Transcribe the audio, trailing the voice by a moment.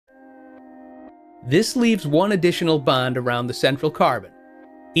This leaves one additional bond around the central carbon.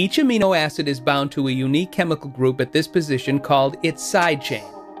 Each amino acid is bound to a unique chemical group at this position called its side chain.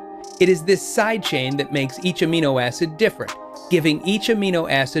 It is this side chain that makes each amino acid different, giving each amino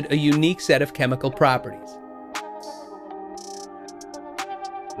acid a unique set of chemical properties.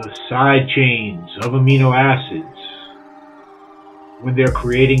 The side chains of amino acids, when they're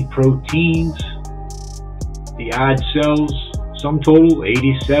creating proteins, the odd cells, sum total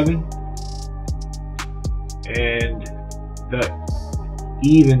 87, and the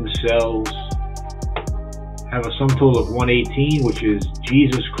even cells have a sum total of 118, which is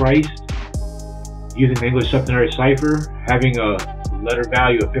Jesus Christ, using the English septenary cipher, having a letter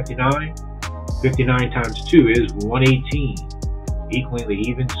value of 59. 59 times 2 is 118, equaling the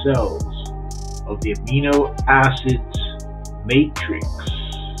even cells of the amino acids matrix.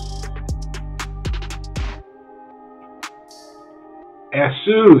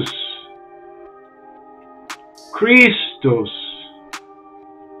 Jesus Christos,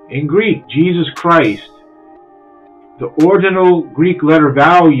 in Greek, Jesus Christ. The ordinal Greek letter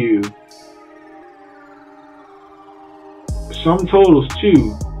value, the sum total is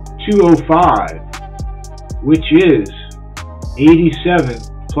 205, which is 87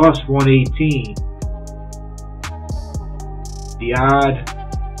 plus 118. The odd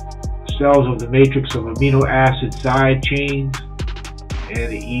cells of the matrix of amino acid side chains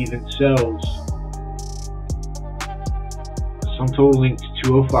and the even cells, sum totaling to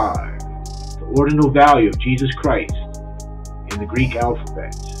 205. The ordinal value of Jesus Christ in the Greek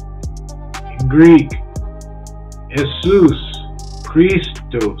alphabet. In Greek, Jesus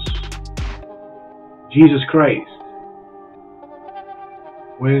Christos, Jesus Christ.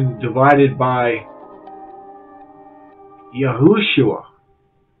 When divided by Yahushua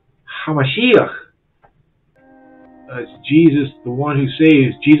HaMashiach, it's Jesus, the one who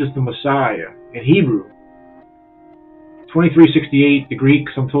saves, Jesus the Messiah. In Hebrew, 2368, the Greek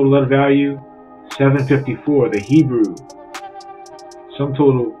sum total letter value, 754, the Hebrew sum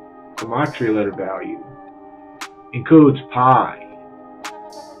total gematria letter value, encodes pi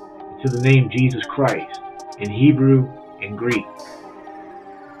to the name Jesus Christ in Hebrew and Greek.